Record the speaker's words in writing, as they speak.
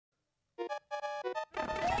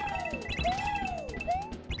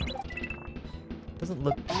Doesn't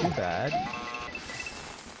look too bad.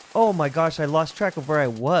 Oh my gosh, I lost track of where I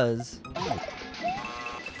was.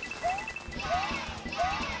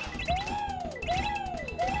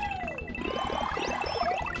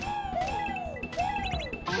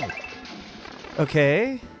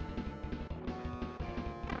 Okay.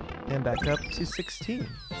 And back up to 16.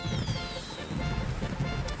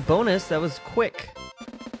 Bonus, that was quick.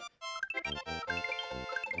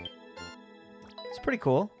 It's pretty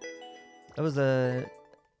cool. That was a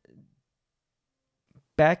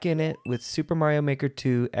back in it with Super Mario Maker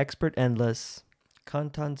 2 Expert Endless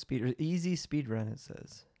kantanspiidoran easy speedrun, it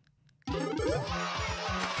says.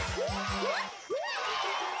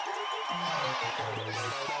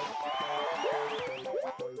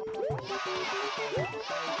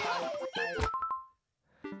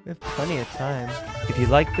 We have plenty of time. If you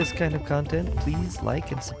like this kind of content, please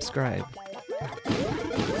like and subscribe.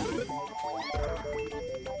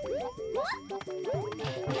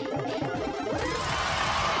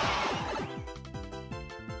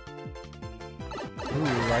 Ooh,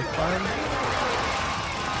 life farm.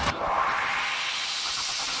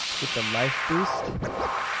 Get the life boost.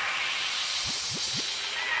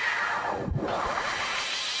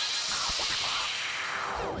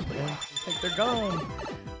 And I think they're gone.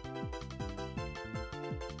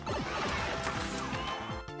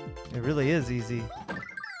 It really is easy.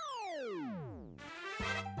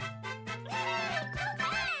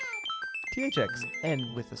 THX,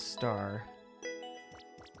 end with a star.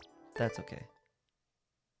 That's okay.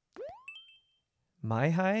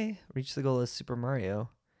 Maihai? Reach the goal as Super Mario.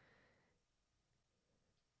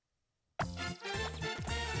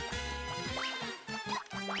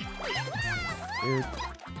 Dude.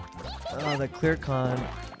 Oh, the clear con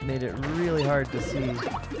made it really hard to see.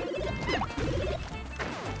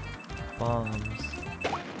 Bombs.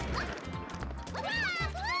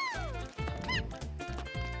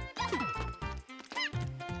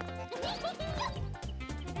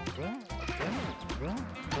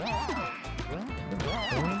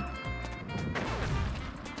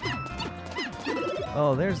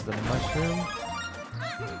 Oh, there's the mushroom.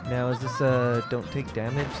 Now, is this a don't take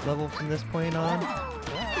damage level from this point on?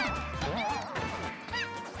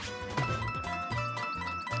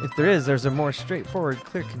 If there is, there's a more straightforward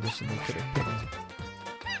clear condition they could have picked.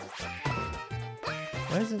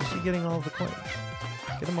 Why isn't she getting all the coins?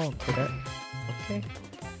 Get them all, Cadet. Okay.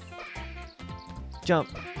 Jump.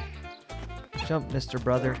 Jump, Mr.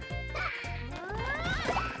 Brother.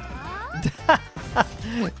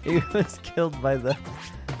 He was killed by the...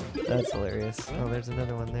 That's hilarious. Oh, there's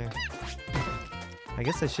another one there. I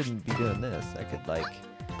guess I shouldn't be doing this. I could, like...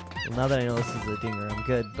 Well, now that I know this is a dinger, I'm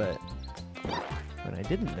good, but... When I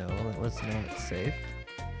didn't know, it was not safe.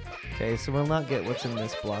 Okay, so we'll not get what's in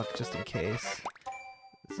this block, just in case.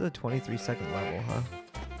 This is a 23-second level, huh?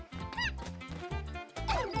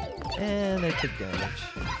 And I took damage.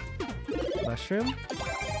 Mushroom.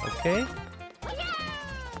 Okay.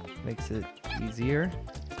 Makes it easier.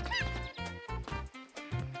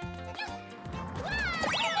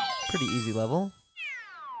 Pretty easy level.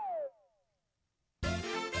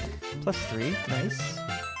 +3, nice.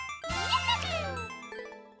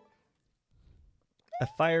 A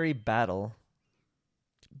fiery battle.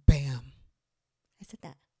 Bam. I said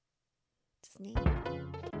that. It's neat.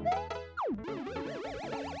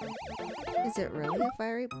 Is it really a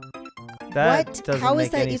fiery? That what? doesn't How make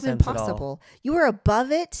is that any even sense at all. possible? You were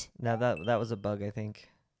above it? Now that was a bug, I think.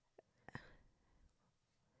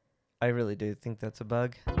 I really do think that's a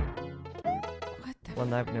bug. What the?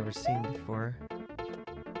 One I've never seen before.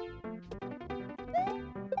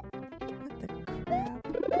 What the crap?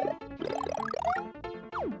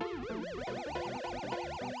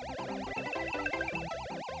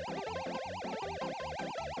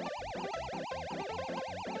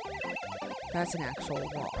 That's an actual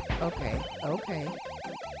wall. Okay. Okay.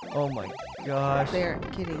 Oh my gosh. They're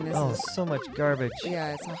kidding. This Oh, is. so much garbage.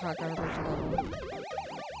 Yeah, it's a hot garbage level.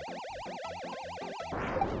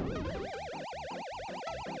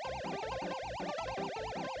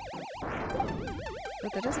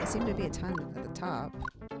 But there doesn't seem to be a ton at the top.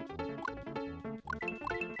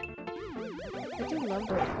 I do love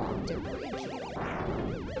those bombs. They're pretty cute.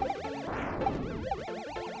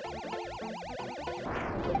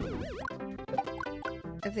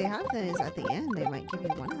 If they have those at the end, they might give you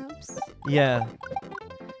one-ups. Yeah.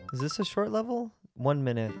 Is this a short level? 1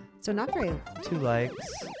 minute. So not very. 2 likes.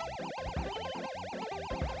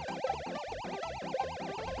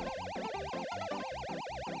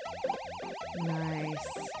 Nice.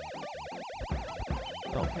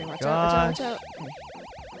 Oh Okay, my watch gosh. out, watch out, watch out.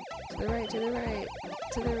 Okay. the right, to the right,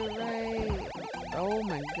 to the right. Oh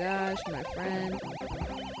my gosh, my friend.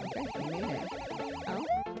 Okay, you made it. Oh.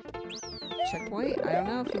 Checkpoint? I don't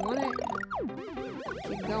know if you want it.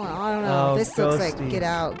 Keep going. Oh, I don't know. Oh, This looks like ghosties. get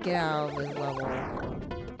out of this level.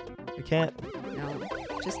 You can't. No.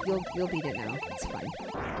 Just you'll beat it now. It's fine.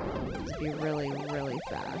 Just be really, really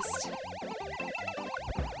fast.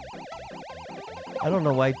 I don't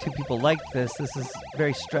know why 2 people like this. This is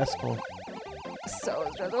very stressful. So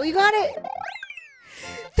stressful. You got it!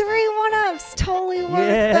 3 1-ups! Totally worth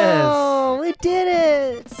Yes. though! We did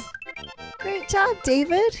it! Great job,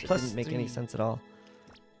 David! Plus, doesn't make any sense at all.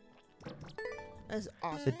 That's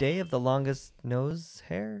awesome. The day of the longest nose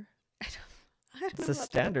hair? I don't It's know a about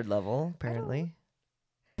standard level, apparently.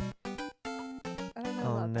 that. I don't know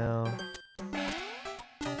Oh about no. that.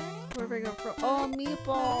 Where are we going from? Oh,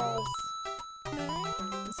 meatballs!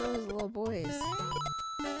 And so is little boys.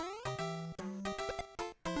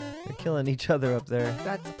 They're killing each other up there.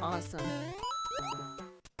 That's awesome.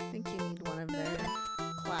 I think you need one of their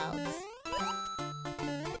clouds.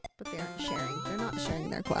 But they aren't sharing. They're not sharing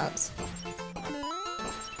their clouds.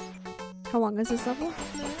 How long is this level?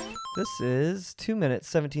 This is 2 minutes,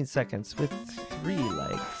 17 seconds with 3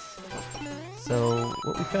 likes. So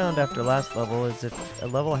what we found after last level is if a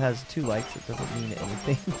level has 2 likes, it doesn't mean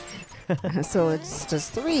anything. So it's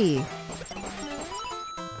just 3.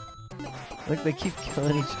 Look, they keep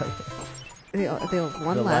killing each other. They have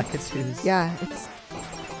one The left. Lakitus. Yeah,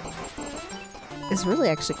 it's really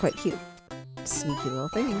actually quite cute. Sneaky little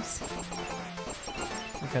things.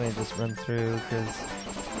 I kind of just run through because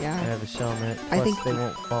I Yeah, have a shelmet. I Plus, think- they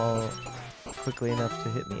won't fall quickly enough to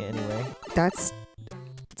hit me anyway.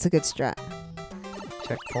 it's a good strat.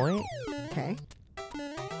 Checkpoint. Okay.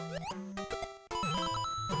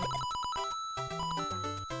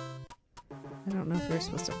 I don't know if we're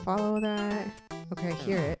supposed to follow that. Okay, I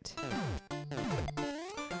hear it.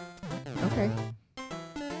 Okay. Um,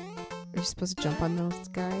 Are you supposed to jump on those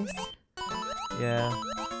guys? yeah.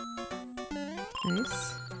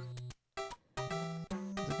 Nice.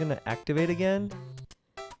 Is it gonna activate again?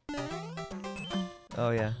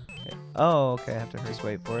 Oh yeah. Okay. Oh, okay. I have to just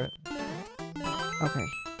wait for it. Okay.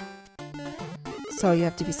 So you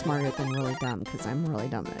have to be smarter than really dumb, because I'm really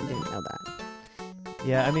dumb and I didn't know that.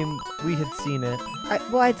 Yeah, I mean, we had seen it.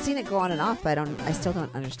 I'd seen it go on and off, but I still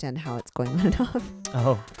don't understand how it's going on and off.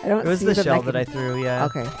 Oh, I don't it was see the shell mechani- that I threw. Yeah.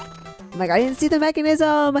 Okay. I'm like, I didn't see the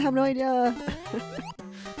mechanism. I have no idea.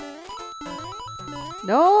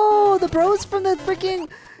 No, the bros from the freaking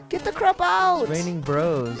get the crap out. It's raining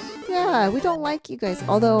bros. Yeah, we don't like you guys. I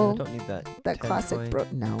Although don't need that. that 10 classic coin. bro.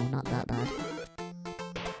 No, not that bad.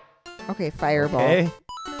 Okay, fireball. Okay.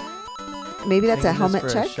 Maybe that's I a can use helmet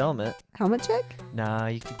this for check. A shelmet. Helmet check. Nah,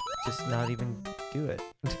 you could just not even do it.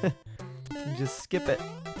 You just skip it.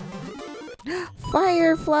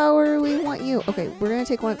 Fire flower, we want you. Okay, we're gonna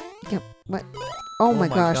take one. Yep. What? Oh my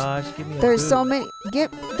gosh. Give me a There's boot. so many.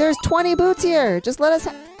 There's 20 boots here. Just let us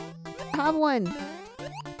have one.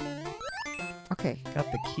 Okay,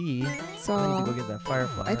 Got the key. so I need to go get that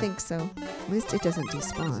firefly. I think so. At least it doesn't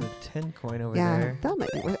There's despawn. a 10 coin over Yeah, there. that might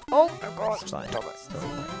be worth it. Oh my gosh. It's fine. Still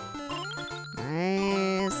fine.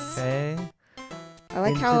 Nice. Okay. I like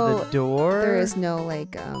Into how the door. there is no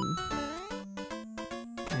like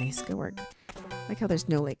nice, good work. I like how there's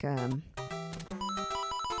no like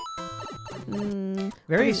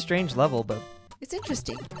Very mean- strange level, but it's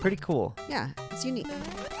interesting. pretty cool. Yeah, it's unique.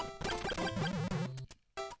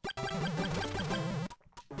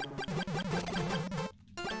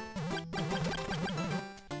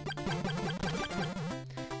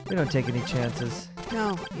 We don't take any chances.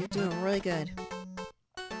 No, you're doing really good.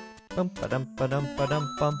 Bum ba dum ba dum ba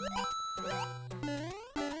dum bum.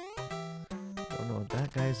 Don't know what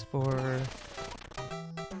that guy's for.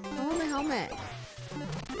 Oh, my helmet.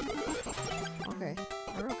 Okay,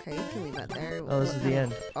 we're okay. You can leave that there. Oh, this is the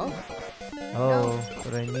end. Oh, Oh,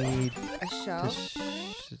 but I need a to shell.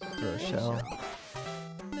 throw a shell.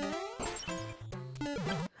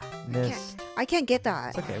 Missed. I can't get that.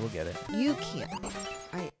 It's okay, we'll get it. You can't.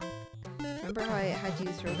 I remember how I had you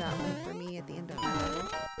throw that one for me at the end of the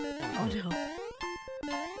Oh no.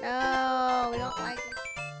 No, we don't like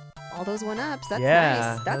all those 1-ups. That's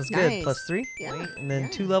yeah, nice. that was That's nice. good. Plus 3. Yeah, Wait, and then yeah.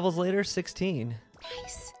 2 levels later, 16.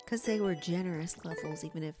 Nice. Because they were generous levels,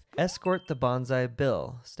 even if. Escort the Banzai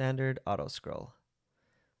Bill. Standard auto scroll.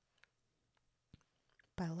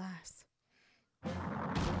 But alas.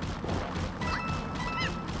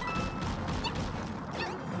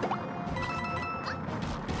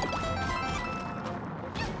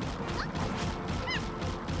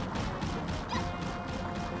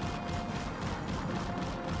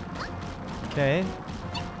 Okay.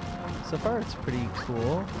 So far, it's pretty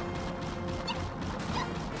cool.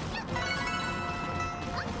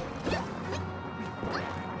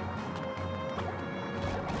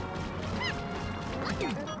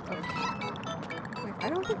 I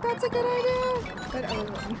don't think that's a good idea.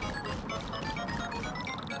 But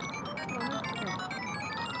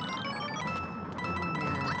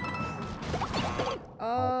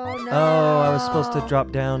oh no! Oh, I was supposed to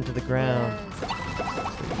drop down to the ground. Yes.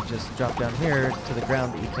 So you just drop down here to the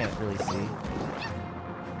ground that you can't really see.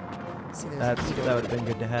 See, there's That Peter. would have been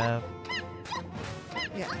good to have.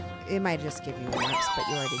 Yeah, it might just give you one-ups, but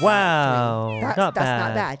you already got Wow, 3. That's not bad.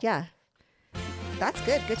 not bad. Yeah, that's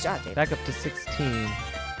good. Good job, Dave. Back up to 16.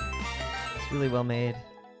 It's really well made.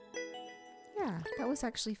 Yeah, that was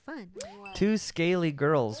actually fun. 2 scaly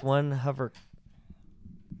girls, 1 hover.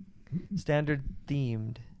 Standard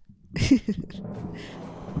themed.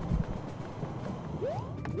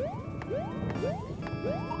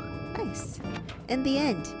 Nice. In the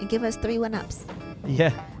end, and give us 3 1-ups.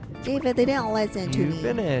 Yeah, David, they didn't listen to you me.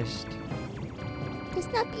 finished. It's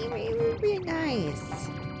not being really nice.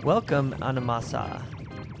 Welcome, Anamasa.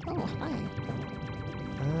 Oh, hi.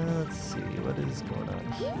 Let's see, what is going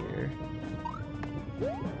on here?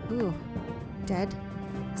 Ooh, dead.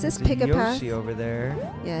 Is this There's a pick a path? Yoshi over there,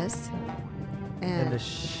 Yes. and a And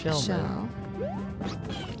Shellman. shell.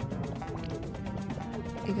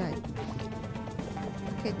 You got.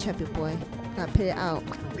 Okay, chubby boy. Gotta put it out.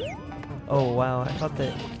 Oh wow, I thought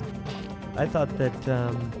that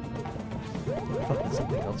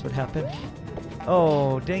something else would happen.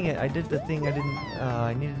 Oh, dang it, I did the thing I didn't,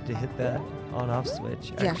 I needed to hit that on-off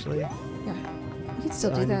switch, Yeah. actually. Yeah. You can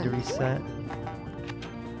still So do I that. need to reset.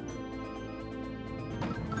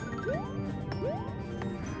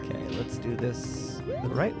 Okay, let's do this the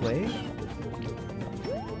right way.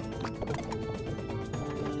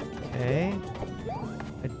 Okay.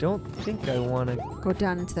 I don't think I want to, Go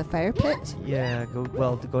down into the fire pit. yeah, go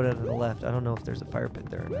down to the left. I don't know if there's a fire pit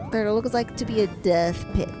there or not. There looks like to be a death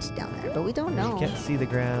pit down there, but we don't know. You can't see the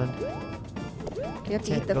ground. You have to Can't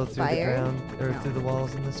hit the go through the fire. ground or No. through the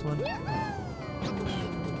walls in this one.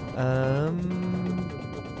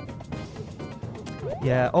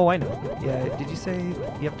 Yeah. Oh, I know. Yeah. Did you say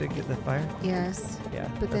you have to get the fire? Yes. Yeah.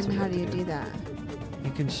 But that's then what how have do to you do that?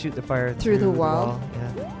 You can shoot the fire Through the wall?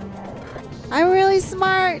 Yeah. I'm really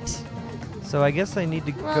smart. So I guess I need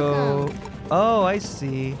to go. Welcome. Oh, I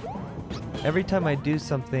see. Every time I do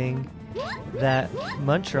something, that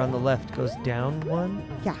muncher on the left goes down 1.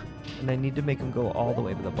 Yeah. And I need to make him go all the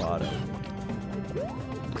way to the bottom.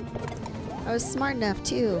 I was smart enough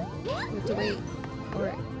too. You have to wait.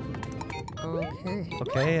 Or okay.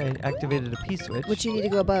 Okay, I activated a P switch. Which you need to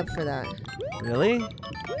go above for that. Really?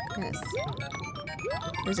 Yes.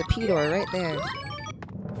 There's a P door right there.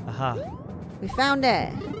 Aha. We found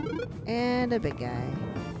it. And a big guy.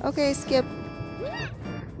 Okay, skip.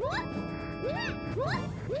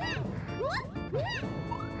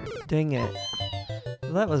 Dang it.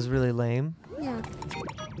 Well, that was really lame. Yeah.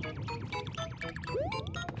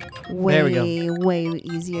 There we go. Way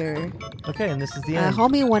easier. Okay, and this is the end.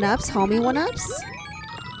 Homie 1-ups. Homie 1-ups.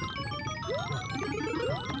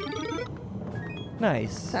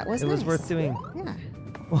 Nice. That was It was nice. worth doing. Yeah.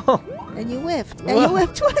 Whoa. And you whiffed. And Whoa. you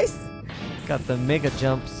whiffed twice. Got the mega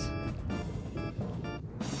jumps.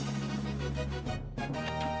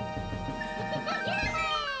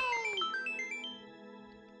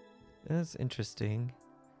 That's interesting.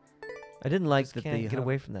 I didn't like that they get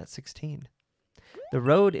away from that 16. The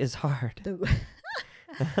road is hard.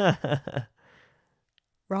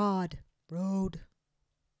 Road.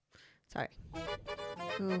 Sorry.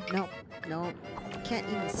 Ooh, no. Can't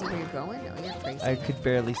even see where you're going. No, you're crazy. I could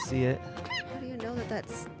barely see it. How do you know that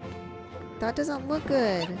doesn't look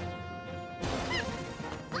good?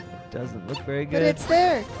 Doesn't look very But good. it's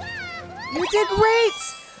there. You did great.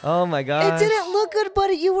 Oh my gosh. It didn't look good,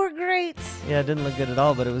 but you were great. Yeah, it didn't look good at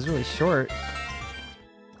all, but it was really short.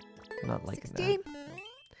 I'm not liking 16. that.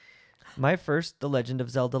 My first The Legend of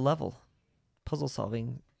Zelda level. Puzzle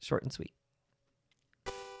solving, short and sweet.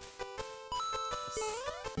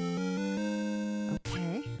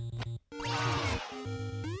 Okay.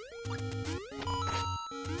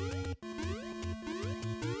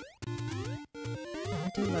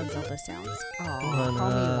 I do love Zelda sounds. Oh, One call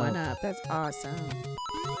me up. 1-up. That's awesome.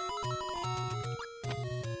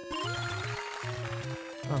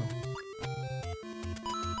 Oh.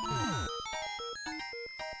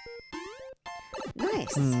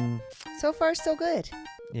 Nice. Hmm. So far, so good.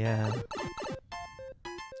 Yeah.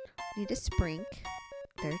 Need a sprink.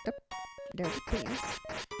 There's the pants.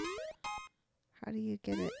 How do you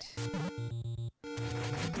get it?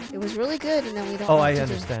 It was really good, and then we don't. Oh, have I to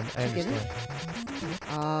understand. I you get it?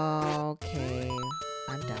 understand. Okay.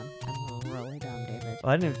 I'm dumb. I'm really dumb, David.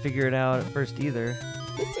 Well, I didn't figure it out at first either.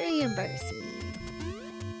 History and Barcy.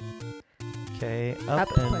 Okay,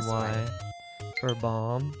 up and plus Y for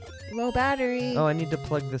bomb. Low battery. Oh, I need to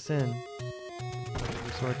plug this in.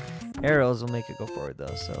 Sword. Arrows will make it go forward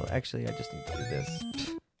though, so actually I just need to do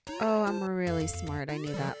this. Oh, I'm really smart. I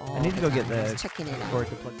knew that all I need to the go get time. I was the checking it out. cord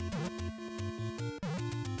to plug.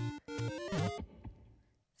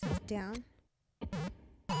 Sit down.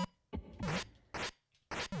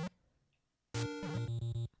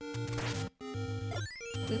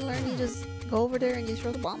 We learned you just go over there and you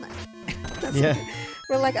throw the bomb at it. That's Yeah. what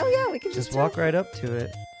we're like, oh yeah, we can Just throw walk right up to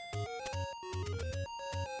it.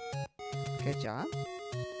 Good job.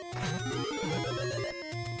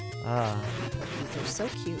 Ah, These are so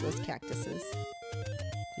cute, those cactuses.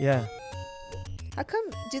 yeah. How come?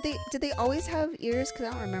 Do they always have ears? Because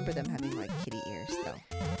I don't remember them having like kitty ears though.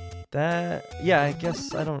 That, yeah, I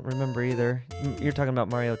guess I don't remember either. You're talking about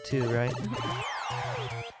Mario 2, right?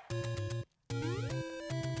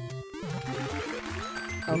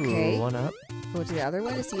 Okay. Ooh, one up. Go to the other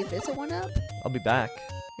one to see if it's a one up. I'll be back.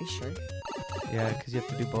 Are you sure? Yeah, because you have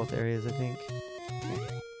to do both areas, I think.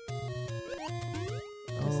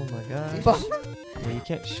 Oh my gosh. Bomb. Yeah, you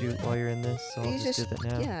can't shoot while you're in this, so I'll You just do that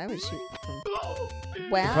now. Yeah, I would shoot from.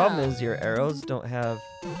 Wow. The problem is your arrows don't have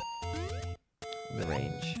the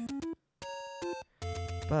range.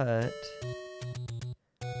 But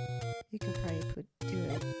you can probably do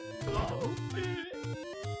it.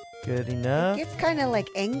 good enough. It's kind of like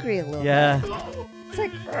angry a little Yeah, bit. It's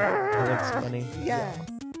like. that looks funny. Yeah.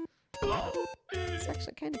 It's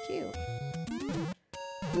actually kind of cute.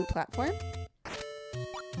 Blue platform.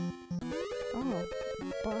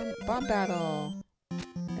 Oh, bomb battle.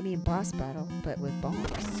 I mean boss battle, but with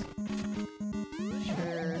bombs.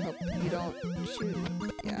 Sure, hope you don't shoot.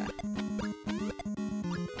 Yeah.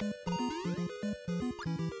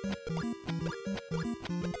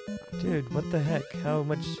 Dude, what the heck? How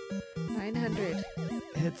much 900.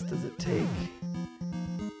 hits does it take?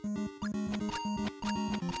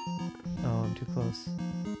 Oh, I'm too close.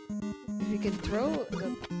 If you can throw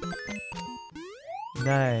the.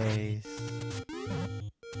 Nice.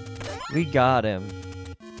 We got him.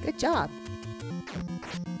 Good job.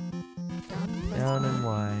 Down and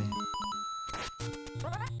Y.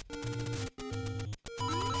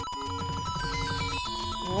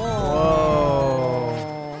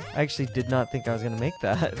 Whoa. I actually did not think I was going to make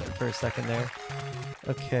that for a second there.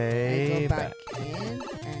 Okay, Go back in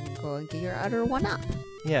and go and get your other one up.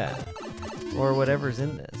 Yeah. Or whatever's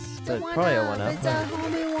in this. It's But a one probably a up. one up. It's a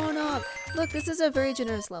homie one up. Look, this is a very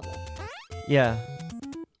generous level. Yeah.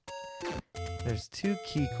 There's 2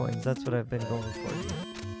 key coins. That's what I've been going for.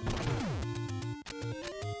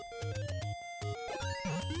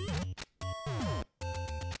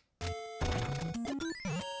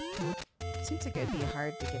 Seems like it'd be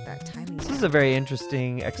hard to get that timing. This is a very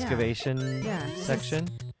interesting excavation Yeah, this is section.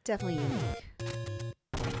 definitely unique.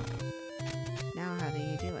 Now how do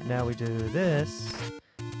you do it? Now we do this.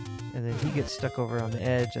 And then he gets stuck over on the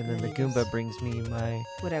edge, and then the And he Goomba goes- brings me my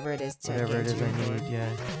Whatever it is to whatever get it is to I your need. door. Yeah.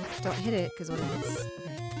 Don't hit it, because what if it's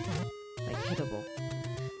like hittable?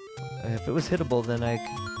 If it was hittable, then I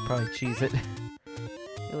could probably cheese it.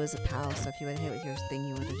 It was a PAL, so if you would have hit with your thing,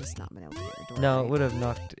 you would have just not been able to get your door. No, right? it would have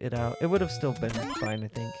knocked it out. It would have still been fine, I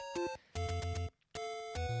think.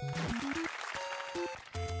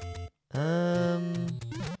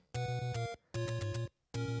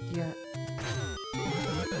 Yeah.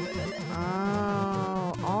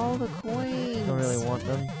 Oh, all the coins. Don't really want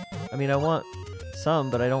them. I mean, I want some,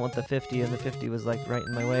 but I don't want the 50, and the 50 was like right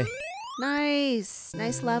in my way. Nice.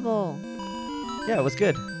 Nice level. Yeah, it was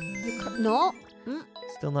good. No.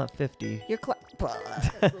 Still not 50. You're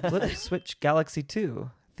Flip Switch Galaxy 2.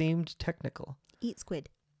 Themed technical. Eat squid.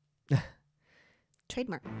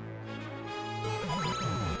 Trademark.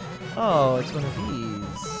 Oh, it's one of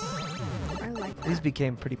these. I like that. These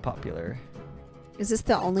became pretty popular. Is this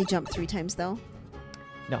the only jump 3 times though?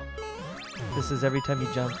 No. This is every time you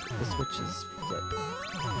jump, the switches flip.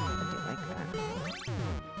 I do like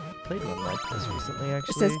that. Played one like this recently, It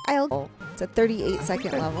actually. says I'll. It's a 38-second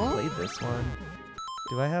I think I've level. played this one.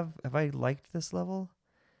 Have I liked this level?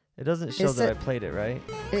 It doesn't show Is that it- I played it, right?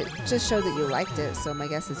 It just showed that you liked it, so my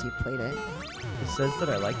guess is you played it. It says that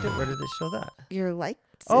I liked it. Where did it show that? Your liked.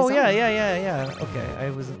 Oh, is yeah, on. yeah. Okay, I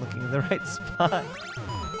wasn't looking in the right spot.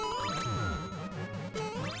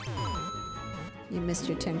 You missed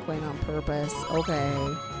your 10 coin on purpose. Okay.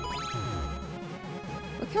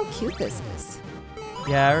 Look how cute this is.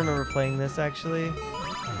 Yeah, I remember playing this, actually.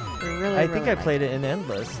 They're really, I think really I played like it in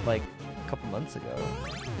Endless like a couple months ago.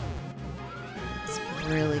 It's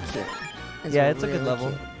really cute. Yeah, it's a good really level.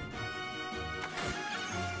 cute.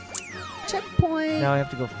 Checkpoint. Now I have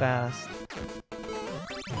to go fast.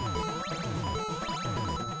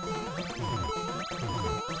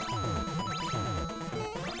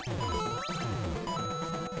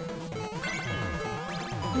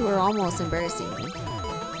 You were almost embarrassing me.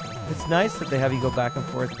 It's nice that they have you go back and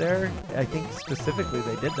forth there. I think specifically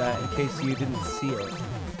they did that in case you didn't see it.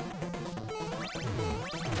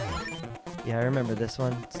 Yeah, I remember this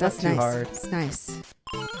one. It's That's not too nice. hard. It's nice.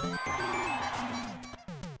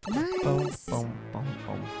 Nice. Boom, boom, boom,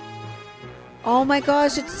 boom. Oh my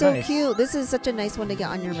gosh, it's so Nice. cute. This is such a nice one to get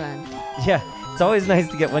on your run. Yeah, it's always nice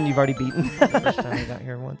to get one you've already beaten. The first time I got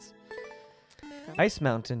here once. Ice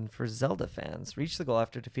Mountain for Zelda fans. Reach the goal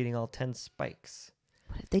after defeating all 10 spikes.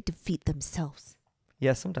 What if they defeat themselves?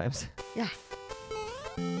 Yeah, sometimes. Yeah.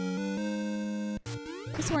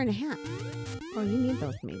 Who's wearing a hat? Oh, you need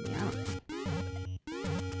those maybe. I don't know.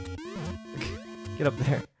 Get up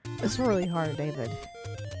there. It's really hard, David.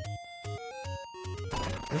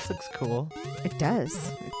 This looks cool. It does.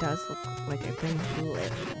 It does look like a very cool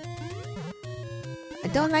area. I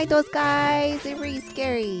don't like those guys. They're really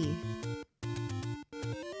scary.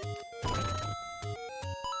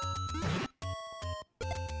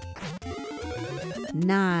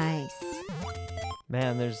 Nice.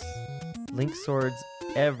 Man, there's Link swords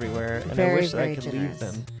everywhere, and I Very, wish that I very could generous.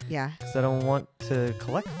 leave them. Yeah. Because I don't want to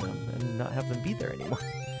collect them and not have them be there anymore.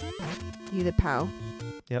 You the POW.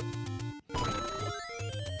 Yep.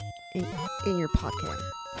 In your pocket.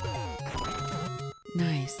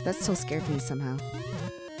 Nice. That still scared me somehow.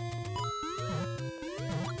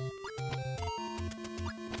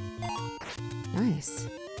 Nice.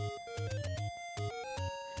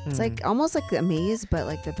 It's like almost like a maze, but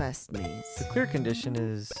like the best The maze. clear condition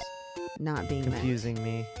is Not being met. confusing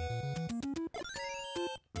me.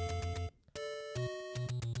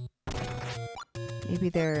 Maybe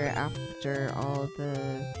they're after all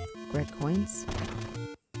the red coins.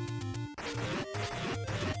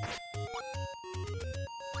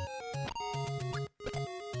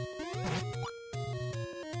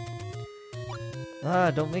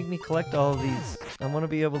 Ah, don't make me collect all of these. I want to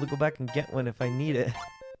be able to go back and get one if I need it.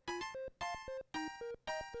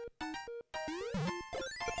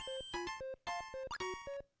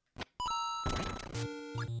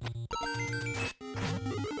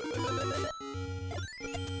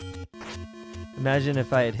 Imagine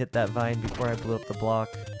if I had hit that vine before I blew up the block.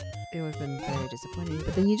 It would have been very disappointing.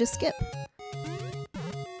 But then you just skip.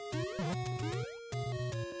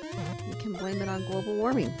 You can blame it on global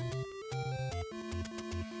warming.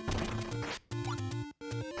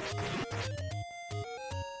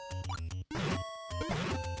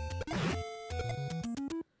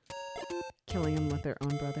 Killing them with their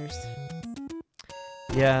own brothers.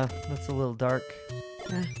 Yeah, that's a little dark.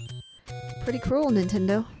 Pretty cruel,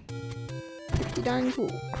 Nintendo. Pretty darn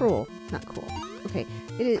cool. Cruel. Not cool. Okay,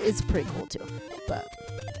 it's pretty cool too. But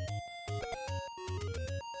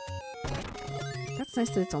that's nice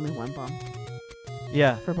that it's only one bomb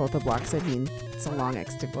Yeah. for both the blocks. I mean, it's a long Oh, I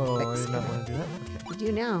did not want to do that. Okay. You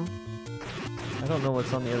do now. I don't know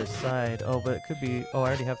what's on the other side. Oh, but it could be... Oh, I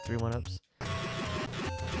already have 3 1-ups.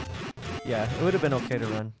 Yeah, it would have been okay to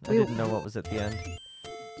run. I didn't know what was at the end.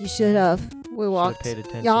 You should have. We Should have walked. paid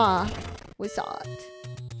attention. Yeah, we saw it.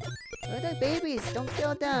 Look at the babies. Don't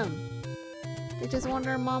kill them. They just want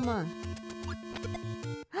their mama.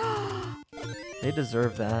 They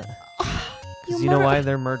deserve that. You Because you know why?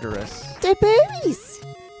 They're murderous. They're babies.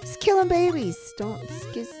 He's killing babies. Don't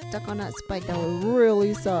get stuck on that spike. That would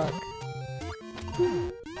really suck.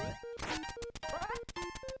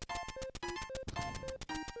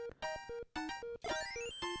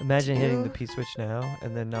 Imagine hitting the P-switch now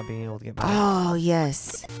and then not being able to get back. Oh,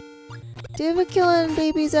 yes. David killing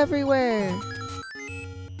babies everywhere.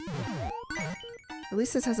 At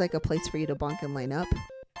least this has like a place for you to bonk and line up.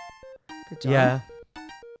 Good job. Yeah.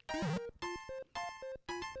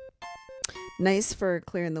 Nice for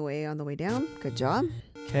clearing the way on the way down. Good job.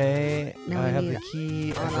 Okay, Now I we have need the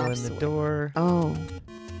key. I go on-off in the switch. door. Oh.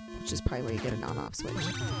 Which is probably where you get an on-off switch.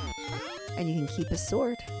 And you can keep a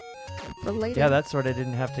sword for later. Yeah, that sword I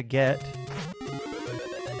didn't have to get.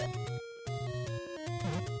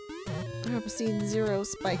 I have seen 0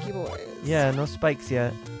 spiky boys. Yeah, no spikes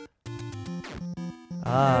yet. There they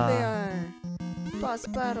Ah. are. Boss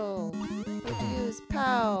battle. What to use?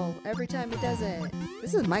 Pow. Every time he does it.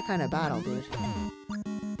 This is my kind of battle, dude.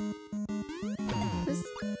 This,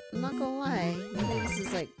 I'm not gonna lie. Maybe this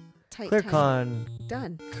is like tight. ClearCon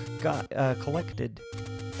Done. got collected.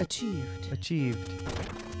 Achieved. Achieved.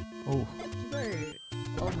 Oh,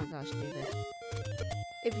 Oh my gosh, David.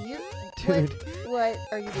 If you... dude. What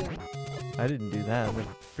are you doing? I didn't do that. The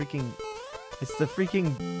freaking... It's the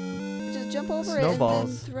freaking... Just jump over Snowballs. it and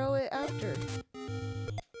then throw it after.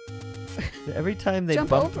 Every time they Jump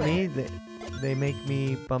bump over me, they make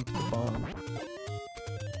me bump the bomb.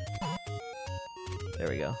 There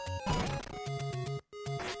we go.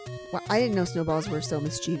 Well, I didn't know snowballs were so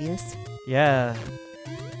mischievous. Yeah.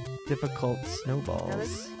 Difficult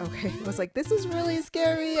snowballs. Okay, I was like, this is really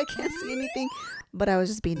scary. I can't see anything. But I was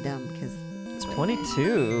just being dumb because it's right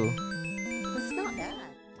 22. there. It's not bad.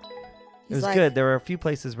 It was good. There were a few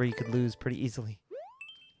places where you could lose pretty easily.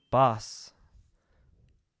 Boss.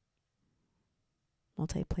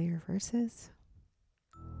 Multiplayer versus.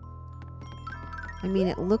 I mean,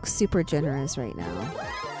 it looks super generous right now.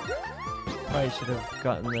 Probably should have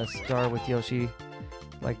gotten the star with Yoshi.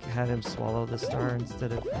 Like, had him swallow the star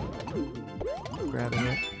instead of grabbing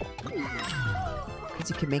it. Because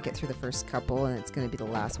you can make it through the first couple, and it's going to be the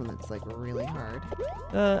last one that's, like, really hard.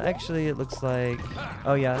 Actually, it looks like...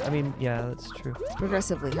 Oh, yeah. I mean, yeah, that's true. It's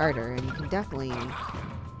progressively harder, and you can definitely...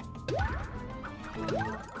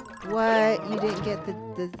 What? You didn't get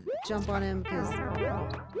the jump on him because... Oh,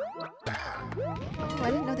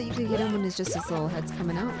 I didn't know that you could get him when it's just his little head's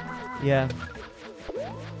coming out. Yeah.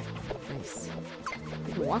 Nice.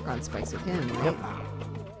 You can walk on spikes with him, right? Yep.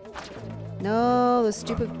 No, the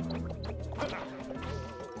stupid...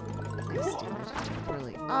 Nice, dude.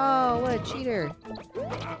 Really. Oh, what a cheater.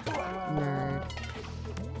 Nerd.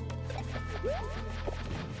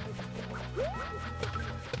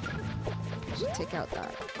 I should take out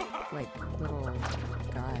that, like, little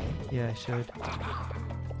guy. Yeah, I should.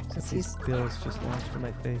 Because These bills just launched in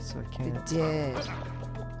my face, so I It can't. did.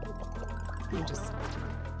 You just...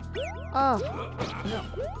 Oh! No.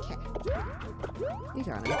 Okay. You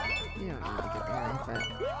got it. You don't need to get the guy, but...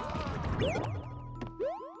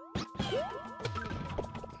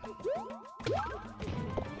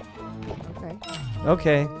 Okay.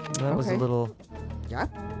 Okay. That was a Okay. little... Yeah.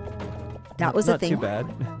 That was a thing. Not too bad.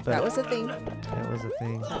 But That was a thing. That was a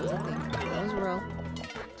thing. That was a thing. That was real.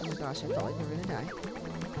 Oh my gosh, I felt like we were gonna die.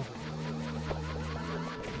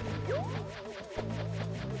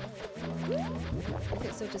 I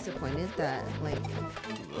get so disappointed that, like,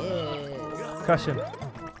 yes. Crush him.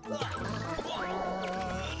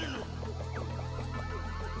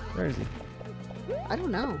 Where is he? I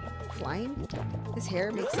don't know. Flying? His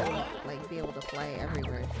hair makes him, like, be able to fly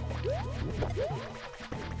everywhere.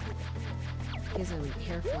 Gives him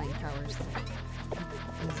hair flying powers.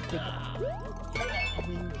 His big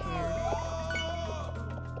winged hair.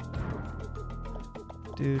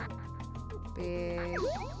 Dude. Big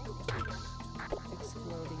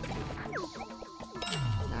exploding.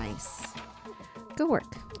 Nice. Good work.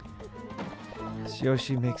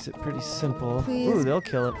 Yoshi makes it pretty simple. Please. Ooh, they'll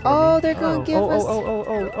kill it for me. Oh, they're gonna give us...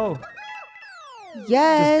 Oh.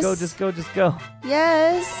 Yes! Just go.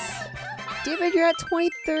 Yes! David, you're at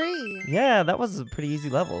 23. Yeah, that was a pretty easy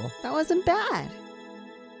level. That wasn't bad.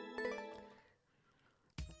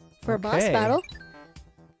 For a boss Okay. battle,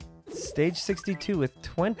 Stage 62 with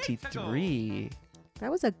 23.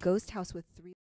 that was a ghost house with 3